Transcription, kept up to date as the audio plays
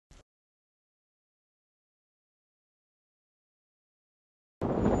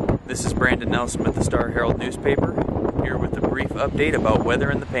This is Brandon Nelson with the Star Herald newspaper, here with a brief update about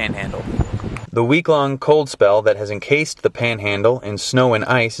weather in the Panhandle. The week-long cold spell that has encased the Panhandle in snow and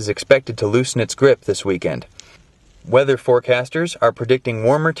ice is expected to loosen its grip this weekend. Weather forecasters are predicting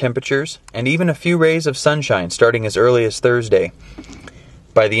warmer temperatures and even a few rays of sunshine starting as early as Thursday.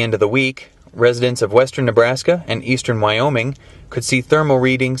 By the end of the week, residents of western Nebraska and eastern Wyoming could see thermal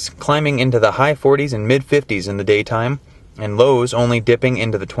readings climbing into the high 40s and mid-50s in the daytime, and lows only dipping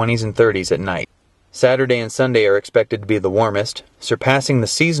into the 20s and 30s at night. Saturday and Sunday are expected to be the warmest, surpassing the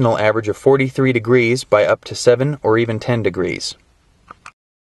seasonal average of 43 degrees by up to 7 or even 10 degrees.